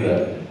ഫീൽ ചെയ്ത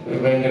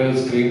ഭയങ്കര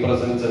സ്ക്രീൻ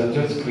പ്രസൻസ്,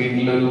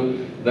 സ്ക്രീനിലൊരു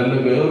നല്ല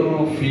വേറൊരു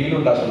ഫീൽ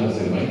ഉണ്ടാക്കുന്ന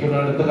സിനിമ. എനിക്ക്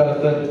അടുത്ത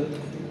കാലത്ത്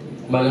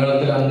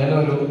മലയാളത്തിൽ അങ്ങനെ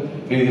ഒരു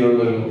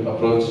രീതിയിലുള്ള ഒരു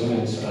അപ്രോച്ച്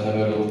മീൻസ് അങ്ങനെ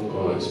ഒരു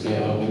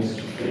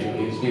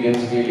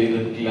എക്സ്പീരിയൻസ് ഫീൽ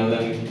ചെയ്തിട്ടില്ല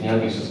എന്നാണ് ഞാൻ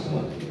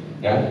വിശ്വസിക്കുന്നത്.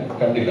 ഞാൻ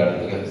കണ്ടില്ല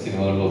അടുത്ത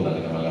സിനിമകളിലൊന്നും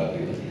അങ്ങനെ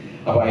മലയാളത്തിൽ.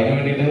 അപ്പൊ അതിന്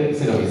വേണ്ടിയിട്ട്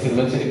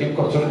സിനിമ ശരിക്കും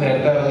കുറച്ചുകൂടി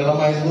നേരത്തെ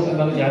ഇറങ്ങണമായിരുന്നു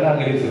എന്നാണ് ഞാൻ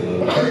ആഗ്രഹിച്ചിരുന്നത്.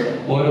 പക്ഷെ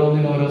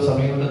ഓരോന്നിനും ഓരോ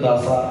സമയത്ത്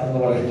ദാസ എന്ന്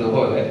പറയുന്നത്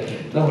പോലെ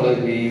നമ്മൾ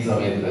ഈ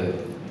സമയത്ത്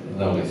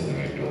നമ്മൾ ഈ സിനിമ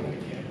ഇട്ട്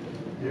വന്നിരിക്കുകയാണ്.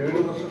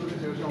 7 വർഷത്തിന്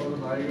ശേഷം അവർ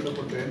നായികയുടെ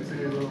ഡാൻസ്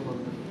ചെയ്തതെന്ന്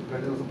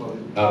കഴിഞ്ഞ ദിവസം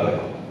പറഞ്ഞു. അതെ,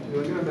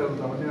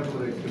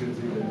 തമന്നയായിട്ടുള്ള എക്സ്പീരിയൻസ്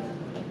ചെയ്തത്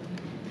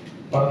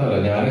പറഞ്ഞല്ലോ.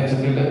 ഞാൻ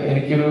വെച്ചിട്ട്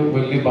എനിക്കൊരു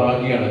വലിയ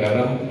ഭാഗ്യമാണ്.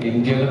 കാരണം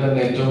ഇന്ത്യയിലെ തന്നെ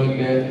ഏറ്റവും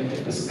വലിയ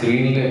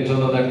സ്ക്രീനിൽ ഏറ്റവും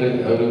നന്നായിട്ട്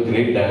ഒരു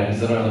ഗ്രേറ്റ്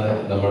ഡാൻസറാണ്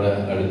നമ്മുടെ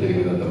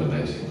അടുത്തിരിക്കുന്ന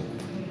തമന്നാച്ചി.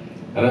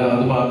 കാരണം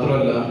അത്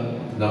മാത്രമല്ല,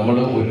 നമ്മൾ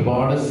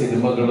ഒരുപാട്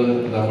സിനിമകൾ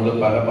നമ്മൾ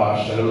പല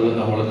ഭാഷകളിൽ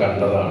നമ്മൾ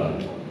കണ്ടതാണ്.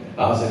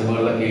 ആ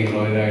സിനിമകളിലൊക്കെ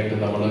ഹീറോയിനായിട്ട്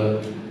നമ്മൾ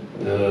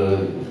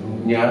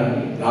ഞാൻ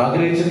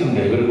ആഗ്രഹിച്ചിട്ടുണ്ട്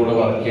ഇവരുടെ കൂടെ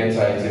വർക്ക് ചെയ്യാൻ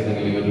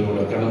സാധിച്ചിരുന്നെങ്കിൽ ഇവരുടെ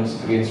കൂടെ. കാരണം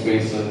സ്ക്രീൻ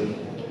സ്പേസ്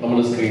നമ്മൾ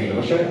സ്ക്രീനിൽ,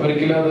 പക്ഷെ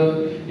ഒരിക്കലും അത്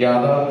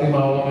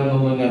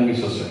യാഥാർത്ഥ്യമാവുമെന്നൊന്നും ഞാൻ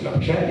വിശ്വസിച്ചിട്ടില്ല.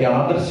 പക്ഷെ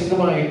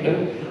യാദർശികമായിട്ട്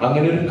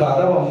അങ്ങനെ ഒരു കഥ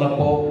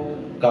വന്നപ്പോ,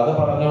 കഥ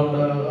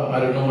പറഞ്ഞുകൊണ്ട്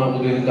അരുണും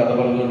അബുദീനും കഥ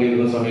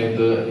പറഞ്ഞുകൊണ്ടിരുന്ന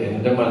സമയത്ത്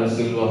എൻ്റെ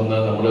മനസ്സിൽ വന്ന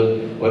നമ്മള്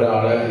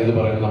ഒരാളെ ഇത്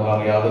പറയുന്നത് നമ്മൾ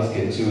അറിയാതെ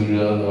സ്കെച്ച്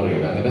വീഴുക എന്ന്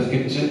പറയുന്നത്, അങ്ങനെ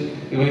സ്കെച്ച്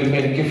വരുമ്പോൾ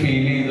എനിക്ക്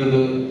ഫീൽ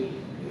ചെയ്തത്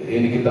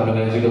എനിക്ക്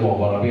തമന്നാജിയുടെ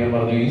മോഹമാണ്. അപ്പൊ ഞാൻ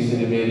പറഞ്ഞു, ഈ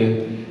സിനിമയിൽ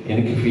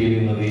എനിക്ക് ഫീൽ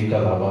ചെയ്യുന്നത് ഈ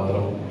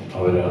കഥാപാത്രം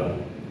അവരാണ്.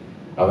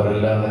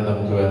 അവരല്ലാതെ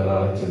നമുക്ക് വേറെ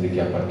ആളെ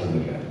ചിന്തിക്കാൻ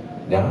പറ്റുന്നില്ല,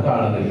 ഞാൻ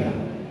കാണുന്നില്ല.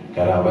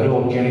 കാരണം അവർ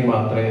ഓക്കെയാണെങ്കിൽ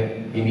മാത്രമേ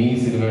ഇനി ഈ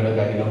സിനിമയുടെ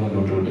കാര്യങ്ങൾ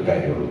മുന്നോട്ട് വിട്ട്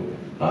കാര്യമുള്ളൂ.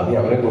 ആദ്യം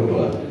അവരെ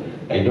കൊണ്ടുപോകാൻ,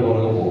 അതിന്റെ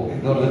പുറകെ പോകും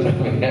എന്ന്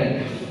പറഞ്ഞിട്ടാണ് പിന്നെ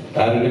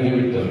ആരുടെ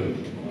വിട്ടത്.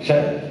 പക്ഷെ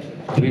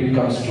ഡ്രീം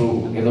കംസ് ട്രൂ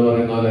എന്ന്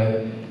പറയുന്ന പോലെ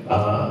ആ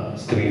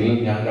സ്ക്രീനിൽ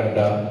ഞാൻ കണ്ട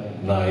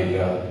നായിക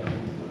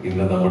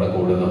ഇന്ന് നമ്മുടെ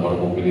കൂടെ നമ്മുടെ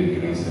മുമ്പിൽ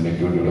ഇരിക്കുന്ന ഈ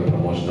സിനിമയ്ക്ക് വേണ്ടിയുള്ള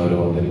പ്രൊമോഷൻ അവർ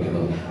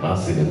വന്നിരിക്കുന്നു. ആ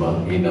സിനിമ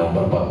ഈ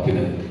നവംബർ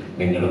 10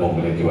 നിങ്ങളുടെ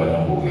മുമ്പിലേക്ക്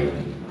വരാൻ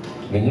പോവുകയാണ്.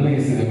 നിങ്ങൾ ഈ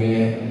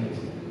സിനിമയെ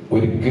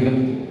ഒരിക്കലും,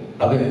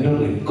 അത് എൻ്റെ ഒരു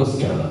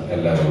റിക്വസ്റ്റ് ആണ്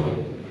എല്ലാവരോടും,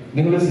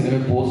 നിങ്ങൾ ഈ സിനിമ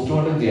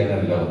പോസ്റ്റ്മോർട്ടം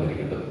ചെയ്യാനല്ല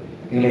വന്നിരിക്കേണ്ടത്,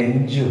 നിങ്ങൾ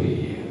എൻജോയ്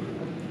ചെയ്യുക.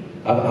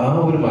 അത് ആ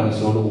ഒരു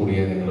മനസ്സോട്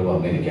കൂടിയേ നിങ്ങൾ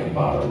വന്നിരിക്കാൻ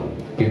പാടുള്ളൂ.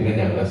 പിന്നെ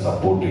ഞങ്ങളെ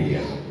സപ്പോർട്ട്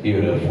ചെയ്യാം ഈ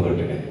ഒരു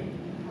എഫേർട്ടിനെ,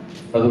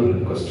 അതൊരു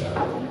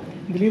റിക്വസ്റ്റാണ്.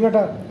 ദിലീപേട്ട,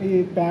 ഈ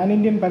പാൻ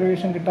ഇന്ത്യൻ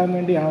പരിവേഷം കിട്ടാൻ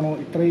വേണ്ടിയാണോ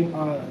ഇത്രയും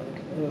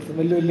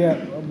വലിയ വലിയ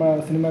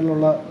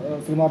സിനിമകളിലുള്ള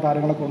സിനിമാ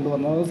താരങ്ങളെ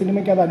കൊണ്ടുവന്നത്?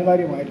 സിനിമയ്ക്ക് അത്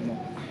അനിവാര്യമായിരുന്നു,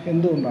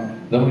 എന്തുകൊണ്ടാണ്?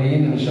 നമ്മൾ ഈ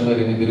നിമിഷം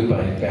വരെ ഇതൊരു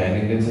പാൻ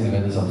ഇന്ത്യൻ സിനിമ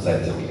എന്ന്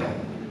സംസാരിച്ചിട്ടില്ല.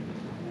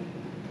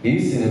 ഈ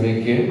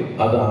സിനിമയ്ക്ക്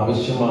അത്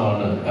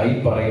ആവശ്യമാണ്. ഈ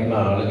പറയുന്ന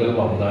ആളുകൾ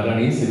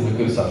വന്നാലാണ് ഈ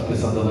സിനിമയ്ക്ക് ഒരു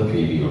സത്യസന്ധത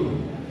ഫീൽ ചെയ്യുള്ളൂ.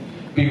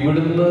 ഇപ്പൊ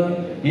ഇവിടുന്ന്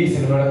ഈ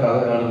സിനിമയുടെ കഥ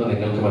കാണുമ്പോൾ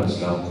നിങ്ങൾക്ക്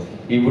മനസ്സിലാവും,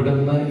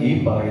 ഇവിടുന്ന് ഈ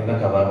പറയുന്ന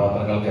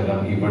കഥാപാത്രങ്ങൾക്കെല്ലാം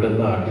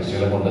ഇവിടുന്ന്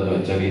ആർട്ടിസ്റ്റുകളെ കൊണ്ടെന്ന്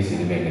വെച്ചാൽ ഈ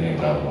സിനിമ എങ്ങനെ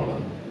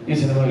ഉണ്ടാവുന്നത്? ഈ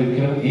സിനിമ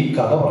ഒരിക്കലും ഈ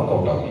കഥ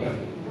വർക്കൗട്ട് ആവില്ല.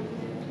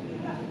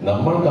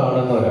 നമ്മൾ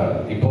കാണുന്ന ഒരാൾ,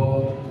 ഇപ്പോ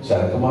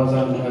ശരത്കുമാർ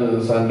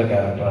സാറിന്റെ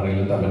ക്യാരക്ടർ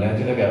ആണെങ്കിലും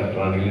തമന്നാജിയുടെ ക്യാരക്ടർ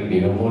ആണെങ്കിലും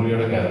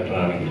ഡിനോമോറിയുടെ ക്യാരക്ടർ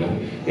ആണെങ്കിലും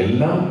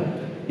എല്ലാം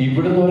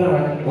ഇവിടുന്ന്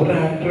ഒരു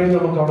ആക്ടറെ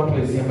നമുക്ക് അവിടെ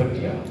പ്ലേസ് ചെയ്യാൻ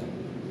പറ്റില്ല.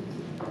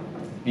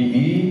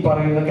 ഈ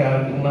പറയുന്ന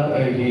ക്യാരക്ടറിന്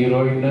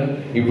ഹീറോയിന്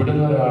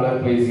ഇവിടുന്ന് ഒരാളെ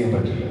പ്ലേസ് ചെയ്യാൻ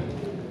പറ്റില്ല.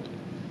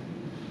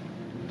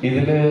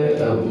 ഇതില്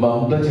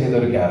മമത ചെയ്ത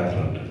ഒരു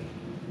ക്യാരക്ടറുണ്ട്.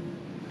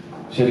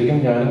 ശരിക്കും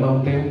ഞാനും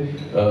മമതയും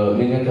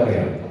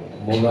നിങ്ങൾക്കറിയാം,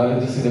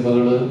 3-4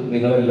 സിനിമകള്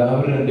നിങ്ങൾ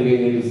എല്ലാവരും 2 കൈ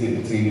നീട്ടി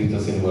സ്വീകരിച്ച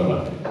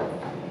സിനിമകളാണ്.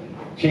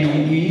 പക്ഷെ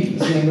ഈ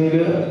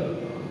സിനിമയില്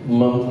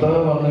മമത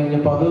വന്നു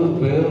കഴിഞ്ഞപ്പോ അത്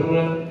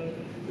വേറൊരു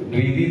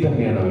രീതിയിൽ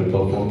തന്നെയാണ് അവർ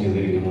പെർഫോം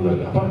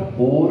ചെയ്തിരിക്കുന്നത്. അപ്പൊ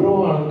ഓരോ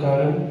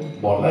ആൾക്കാരും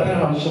വളരെ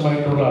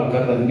ആവശ്യമായിട്ടുള്ള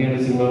ആൾക്കാർ തന്നെയാണ്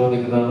സിനിമ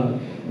നിൽക്കുന്നതാണ്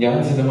ഞാൻ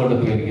സിനിമ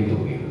കണ്ടപ്പോൾ എനിക്ക്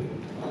തോന്നിയത്.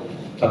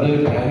 അത്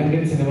പാൻ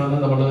ഇന്ത്യൻ സിനിമ എന്ന്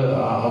നമ്മൾ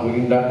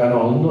ഉണ്ടാക്കാനോ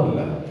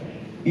ഒന്നുമല്ല,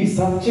 ഈ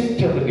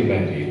സബ്ജക്റ്റ് അത്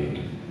ഡിമാൻഡ്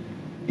ചെയ്യുന്നുണ്ട്.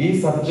 ഈ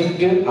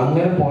സബ്ജക്റ്റ്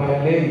അങ്ങനെ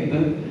പോയാലേ ഇത്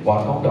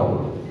വർക്കൗട്ട്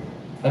ആവുള്ളൂ.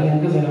 അത്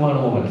നിങ്ങൾക്ക് സിനിമ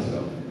കാണുമ്പോൾ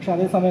മനസ്സിലാവും. പക്ഷെ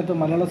അതേ സമയത്ത്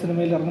മലയാള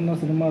സിനിമയിൽ ഇറങ്ങുന്ന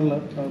സിനിമകളിൽ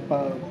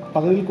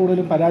പകുതിയിൽ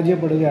കൂടുതലും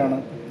പരാജയപ്പെടുകയാണ്,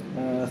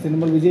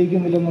 സിനിമകൾ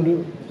വിജയിക്കുന്നില്ലെന്നൊരു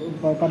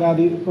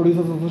പരാതി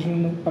പ്രൊഡ്യൂസേഴ്സ് അസോസിയേഷനിൽ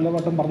നിന്ന്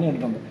പലവട്ടം പറഞ്ഞു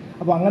കേട്ടിട്ടുണ്ട്.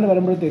 അപ്പോൾ അങ്ങനെ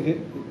വരുമ്പോഴത്തേക്ക്,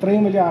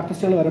 ഇത്രയും വലിയ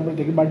ആർട്ടിസ്റ്റുകൾ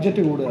വരുമ്പോഴത്തേക്ക്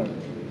ബഡ്ജറ്റ് കൂടുകയാണ്.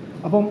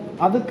 അപ്പം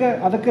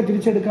അതൊക്കെ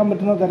തിരിച്ചെടുക്കാൻ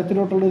പറ്റുന്ന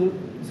തരത്തിലോട്ടുള്ളൊരു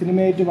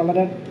സിനിമയായിട്ട്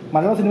വളരെ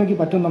മലയാള സിനിമയ്ക്ക്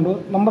പറ്റുന്നുണ്ടോ,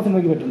 നമ്മുടെ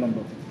സിനിമയ്ക്ക്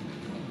പറ്റുന്നുണ്ടോ?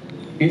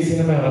 ഈ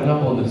സിനിമ ഇറങ്ങാൻ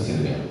പോകുന്നൊരു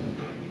സിനിമയാണ്.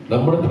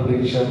 നമ്മുടെ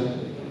പ്രതീക്ഷ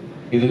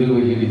ഇതൊരു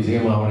വലിയ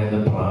വിജയമാവണം എന്ന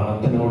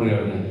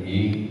പ്രാർത്ഥനയോടെയാണ്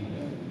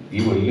ഈ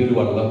വലിയൊരു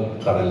വള്ളം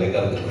കടലിലേക്ക്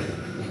ഇറങ്ങുന്നത്.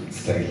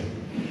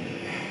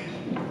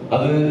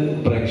 അത്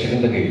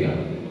പ്രേക്ഷകന്റെ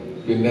കയ്യിലാണ്,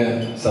 പിന്നെ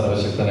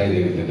സർവശക്തനായ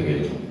ദൈവത്തിന്റെ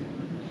കയ്യിലാണ്.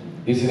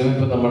 ഈ സിനിമ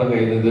ഇപ്പൊ നമ്മുടെ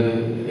കയ്യിൽ നിന്ന്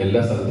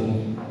എല്ലാ സ്ഥലത്തും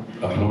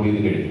അപ്ലോഡ്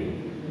ചെയ്ത് കഴിഞ്ഞു.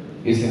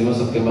 ഈ സിനിമ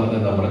സത്യം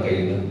പറഞ്ഞാൽ നമ്മുടെ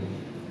കയ്യിൽ നിന്ന്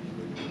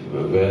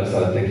വേറെ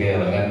സ്ഥലത്തേക്ക്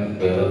ഇറങ്ങാൻ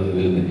വേറെ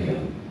ഇതിൽ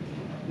നിൽക്കണം.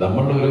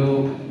 നമ്മളൊരു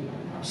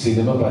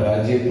സിനിമ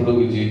പരാജയപ്പെടുകയോ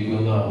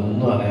വിജയിക്കുമെന്ന്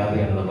ഒന്നും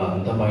അറിയാതെയാണ് നമ്മൾ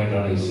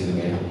അന്ധമായിട്ടാണ് ഈ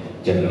സിനിമയെ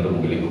ജനങ്ങളുടെ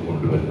മുമ്പിലേക്ക്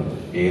കൊണ്ടുവരുന്നത്.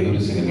 ഏതൊരു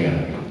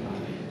സിനിമയാണെങ്കിലും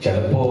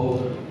ചിലപ്പോൾ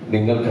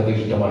നിങ്ങൾക്കത്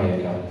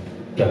ഇഷ്ടമായേക്കാം,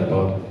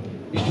 ചിലപ്പോൾ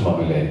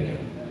ഇഷ്ടമാവില്ലായിരിക്കാം.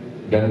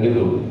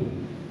 രണ്ടിലും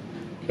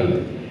അല്ലേ?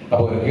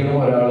 അപ്പോൾ ഒരിക്കലും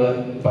ഒരാൾ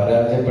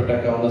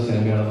പരാജയപ്പെട്ടേക്കാവുന്ന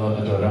സിനിമയാണെന്ന്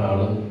പറഞ്ഞിട്ട് ഒരാൾ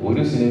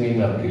ഒരു സിനിമയും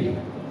ഇറക്കില്ല.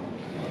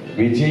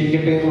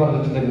 വിജയിക്കട്ടെ എന്ന്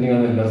പറഞ്ഞിട്ട്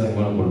തന്നെയാണ് എല്ലാ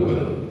സിനിമകളും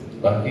കൊണ്ടുവരുന്നത്.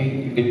 ബാക്കി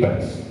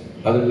ഡിപ്പെൻസ്,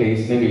 അത്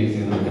ടേസ്റ്റിനെ ബേസ്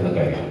ചെയ്ത് നിൽക്കുന്ന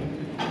കാര്യമാണ്.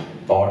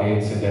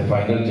 ഓഡിയൻസിന്റെ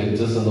ഫൈനൽ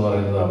ജഡ്ജസ് എന്ന്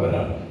പറയുന്നത്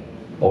അവരാണ്,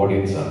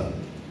 ഓഡിയൻസാണ്.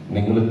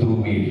 നിങ്ങൾ ത്രൂ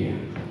മീഡിയ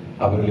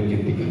അവരിലേക്ക്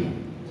എത്തിക്കുന്നു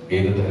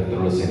ഏത്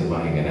തരത്തിലുള്ള സിനിമ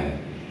എങ്ങനെ.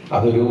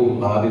 അതൊരു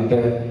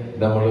ആദ്യത്തെ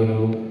നമ്മളൊരു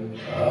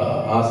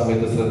ആ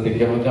സമയത്ത്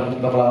ശ്രദ്ധിക്കാൻ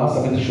നമ്മൾ ആ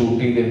സമയത്ത് ഷൂട്ട്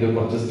ചെയ്തതിൻ്റെ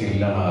കുറച്ച്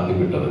സ്റ്റില്ലാണ് ആദ്യം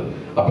വിട്ടത്.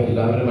 അപ്പൊ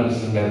എല്ലാവരും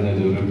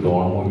മനസ്സിലുണ്ടായിരുന്നത് ഇതൊരു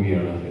ഡോൺ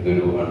മൂവിയാണ്,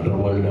 ഇതൊരു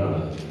അണ്ടർവേൾഡ്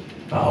ആണ്.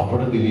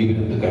 അവിടെ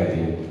ദിലീപിന് എന്ത്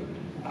കാര്യം?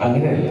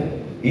 അങ്ങനെയല്ല.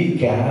 ഈ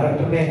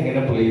ക്യാരക്ടറിനെ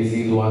എങ്ങനെ പ്ലേസ്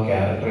ചെയ്തു, ആ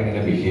ക്യാരക്ടർ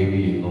എങ്ങനെ ബിഹേവ്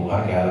ചെയ്യുന്നു, ആ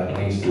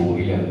ക്യാരക്ടറിന് ഈ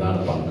സ്റ്റോറിയിൽ എന്താണ്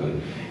പങ്ക്,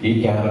 ഈ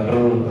ക്യാരക്ടർ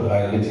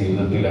അയാളുടെ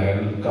ജീവിതത്തിൽ അയാൾ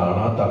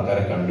കാണാത്ത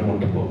ആൾക്കാരെ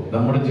കണ്ടുമുട്ടുമ്പോൾ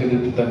നമ്മുടെ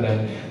ജീവിതത്തിൽ തന്നെ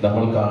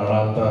നമ്മൾ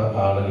കാണാത്ത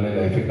ആളുകളുടെ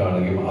ലൈഫിൽ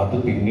കാണുകയും അത്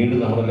പിന്നീട്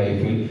നമ്മുടെ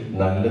ലൈഫിൽ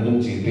നല്ലതും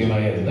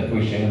ചീത്തയുമായ എന്തൊക്കെ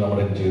വിഷയങ്ങൾ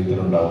നമ്മുടെ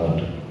ജീവിതത്തിൽ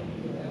ഉണ്ടാവുന്നുണ്ട്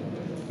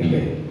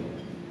ഇല്ലേ?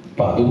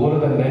 അപ്പൊ അതുപോലെ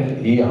തന്നെ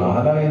ഈ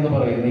ആല എന്ന്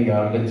പറയുന്ന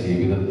ഇയാളുടെ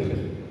ജീവിതത്തിൽ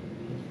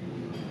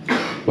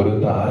ഒരു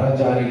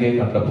താരാചാരികയെ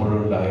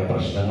കണ്ടപ്പോഴുണ്ടായ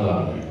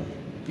പ്രശ്നങ്ങളാണ്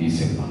ഈ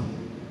സിനിമ.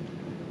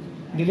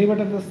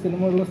 ദിലീപേട്ടൻ്റെ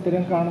സിനിമകളിൽ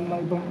സ്ഥിരം കാണുന്ന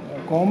ഇപ്പം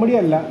കോമഡി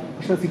അല്ല,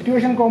 പക്ഷെ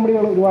സിറ്റുവേഷൻ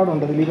കോമഡികൾ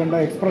ഒരുപാടുണ്ട് ദിലീപേട്ടൻ്റെ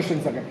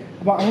എക്സ്പ്രഷൻസ് ഒക്കെ.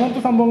 അപ്പൊ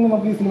അങ്ങനത്തെ സംഭവങ്ങൾ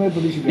നമുക്ക് ഈ സിനിമയിൽ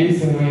പ്രതീക്ഷിക്കാം. ഈ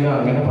സിനിമയിൽ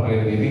അങ്ങനെ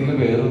പറയുന്നത് ഇതിൽ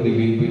വേറൊരു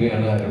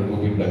ദിലീപിനെയാണ്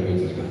അരുൾഗോപി ഉണ്ടാക്കി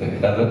വെച്ചിരിക്കുന്നത്.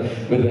 കാരണം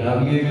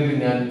രാവിലെ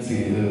ഞാൻ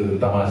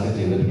തമാശ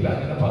ചെയ്തിട്ടില്ല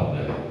അങ്ങനെ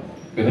പറഞ്ഞത്.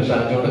 പിന്നെ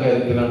ഷാജോയുടെ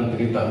കാര്യത്തിലാണ്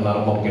ഇത്തിരി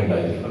നർമ്മമൊക്കെ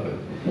ഉണ്ടായിരിക്കുന്നത്.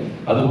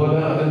 അതുപോലെ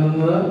അതിൽ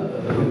നിന്ന്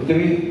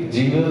ഒത്തിരി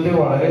ജീവിതത്തെ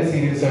വളരെ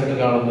സീരിയസ് ആയിട്ട്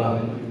കാണുന്ന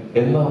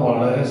എന്നാൽ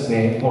വളരെ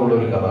സ്നേഹമുള്ള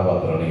ഒരു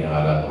കഥാപാത്രമാണ് ഈ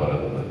ആല എന്ന്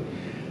പറയുന്നത്.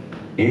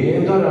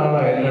 ഏതൊരാൾ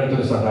അയാളുടെ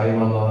അടുത്തൊരു സഹായം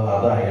വന്നാൽ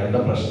അത് അയാളുടെ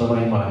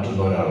പ്രശ്നമായി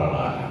മാറ്റുന്ന ഒരാളാണ്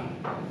ആല.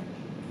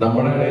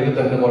 നമ്മുടെ ഇടയിൽ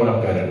തന്നെ കുറെ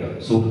ആൾക്കാരുണ്ട്,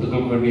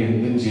 സുഹൃത്തുക്കൾക്ക് വേണ്ടി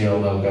എന്തും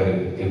ചെയ്യാവുന്ന ആൾക്കാർ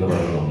എന്ന്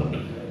പറയുന്നുണ്ട്.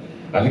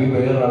 അല്ലെങ്കിൽ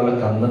വേറൊരാളുടെ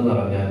കണ്ണ്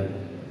നിറഞ്ഞാൽ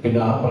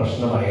പിന്നെ ആ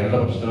പ്രശ്നം അയാളുടെ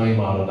പ്രശ്നമായി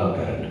മാറുന്ന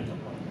ആൾക്കാരുണ്ട്.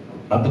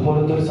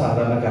 അതുപോലത്തെ ഒരു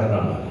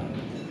സാധാരണക്കാരനാണ് ആല.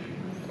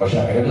 പക്ഷെ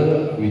അയാള്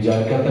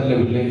വിചാരിക്കാത്ത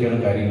ലെവലിലേക്കാണ്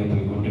കാര്യങ്ങൾ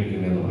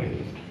പോയിക്കൊണ്ടിരിക്കുന്നതെന്ന് പറയും.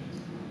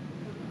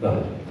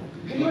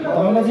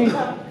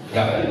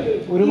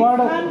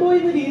 ഒരുപാട്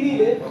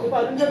രീതിയിൽ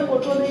അരുൺചേട്ടൻ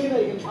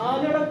കൊണ്ടുവന്നിരിക്കുന്നതായിരിക്കും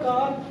ആനയുടെ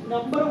കാർ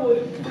നമ്പർ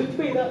പോലും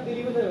ഫ്ലിപ്പ് ചെയ്ത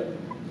ദിലീപിന്റെ.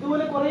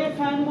 ഇതുപോലെ കുറെ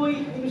ഫാൻ ബോയ്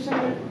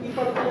നിമിഷങ്ങൾ ഈ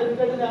പടത്തിൽ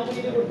അരുൺചേട്ടൻ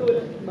രാമഗിരി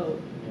കൊണ്ടുവരും ഉണ്ടാവും.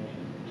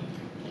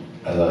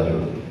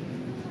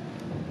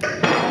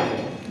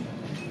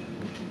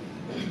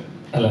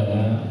 അല്ല,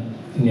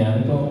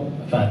 ഞാനിപ്പോ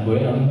ഫാൻ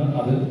ബോയ് ആണെന്ന്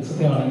അത്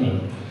സത്യമാണെങ്കിലും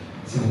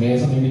സിനിമയെ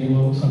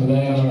സമീപിക്കുമ്പോൾ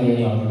സംവിധായക എന്ന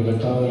നിലയിലാണ്,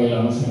 ഡയറക്ടർ എന്ന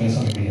നിലയിലാണ് സിനിമയെ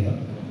സമീപിക്കുന്നത്.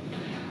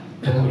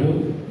 അപ്പോൾ ഒരു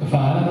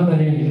ഫാൻ എന്ന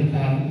നിലയിൽ,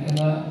 ഫാൻ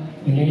എന്ന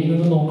നിലയിൽ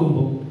നിന്ന്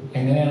നോക്കുമ്പോൾ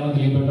എങ്ങനെയാണ്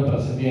ദിലീപേട്ടനെ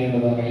പ്രസന്റ്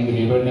ചെയ്യേണ്ടത്, അല്ലെങ്കിൽ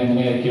ദിലീപേട്ടനെ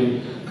എങ്ങനെയായിരിക്കും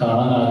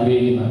കാണാൻ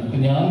ആഗ്രഹിക്കുന്നത്,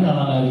 ഇപ്പം ഞാൻ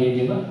കാണാൻ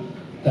ആഗ്രഹിക്കുന്ന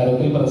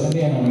തരത്തിൽ പ്രസന്റ്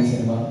ചെയ്യാനാണ് ഈ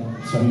സിനിമ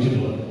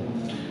ശ്രമിച്ചിട്ടുള്ളത്.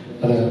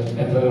 അത്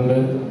എത്ര കണ്ട്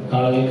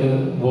ആളുകൾക്ക്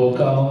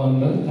വർക്ക്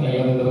ആവുന്നുണ്ട്,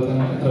 അല്ലെങ്കിൽ അത്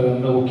എത്ര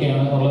കണ്ട്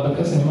ഓക്കെയാണ്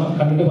എന്നുള്ളതൊക്കെ സിനിമ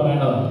കണ്ടിട്ട്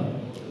പറയേണ്ടതാണ്.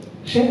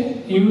 പക്ഷെ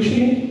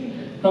യൂഷ്വലി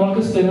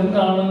നമുക്ക് സ്ഥിരം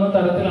കാണുന്ന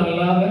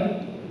തരത്തിലല്ലാതെ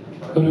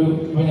ഒരു,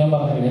 ഇപ്പം ഞാൻ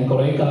പറഞ്ഞില്ല, ഞാൻ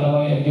കുറേ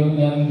കാലമായി എനിക്കും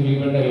ഞാൻ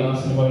ദിലീപിന്റെ എല്ലാ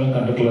സിനിമകളും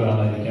കണ്ടിട്ടുള്ള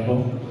ഒരാളായിരിക്കും.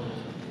 അപ്പം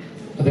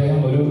അദ്ദേഹം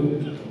ഒരു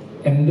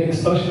എന്ത്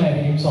എക്സ്പ്രഷൻ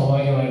ആയിരിക്കും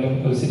സ്വാഭാവികമായിട്ടും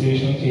ഒരു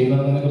സിറ്റുവേഷനിൽ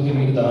ചെയ്യുന്നതിനെ കുറിച്ച്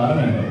എനിക്ക്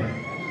ധാരണയുണ്ട്.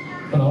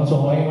 അപ്പം നമ്മൾ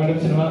സ്വാഭാവികമായിട്ടും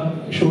സിനിമ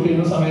ഷൂട്ട്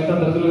ചെയ്യുന്ന സമയത്ത്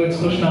അത്തരത്തിലൊരു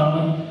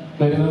എക്സ്പ്രഷനാണ്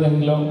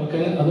വരുന്നതെങ്കിലും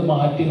ഒക്കെ അത്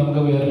മാറ്റി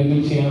നമുക്ക് വേറെ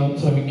രീതിയിൽ ചെയ്യാൻ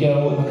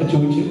ശ്രമിക്കാവോ എന്നൊക്കെ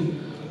ചോദിച്ച്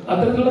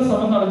അത്തരത്തിലുള്ള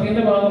ശ്രമം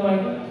നടത്തിയതിന്റെ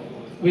ഭാഗമായിട്ട്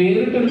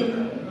വേറിട്ടൊരു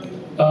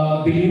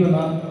ദിലീപ്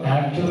എന്ന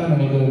ആക്ടറെ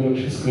നിങ്ങൾക്ക്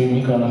ഒരുപക്ഷെ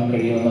സ്ക്രീനിൽ കാണാൻ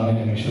കഴിയുമെന്നാണ്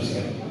ഞാൻ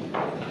വിശ്വസിക്കുന്നത്.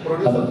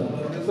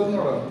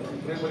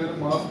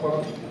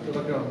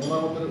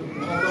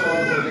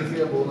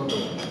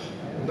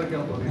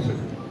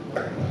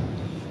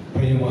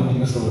 പ്രിയ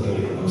മാധ്യമ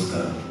സുഹൃത്തുക്കളെ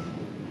നമസ്കാരം.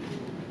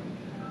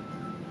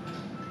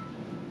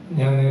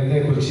 ഞാൻ നേരത്തെ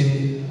കൊച്ചി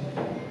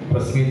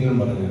പ്രസ് മീറ്റിലും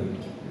പറഞ്ഞു,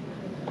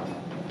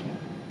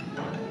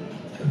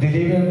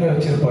 ദിലീപിനെ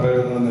വെച്ച്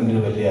പറയണമെന്ന്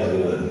എൻ്റെ വലിയ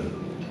ആഗ്രഹമായിരുന്നു.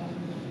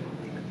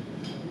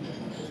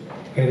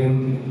 കാര്യം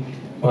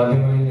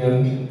ആദ്യമായി ഞാൻ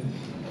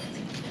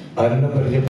അരുണ പരിചയം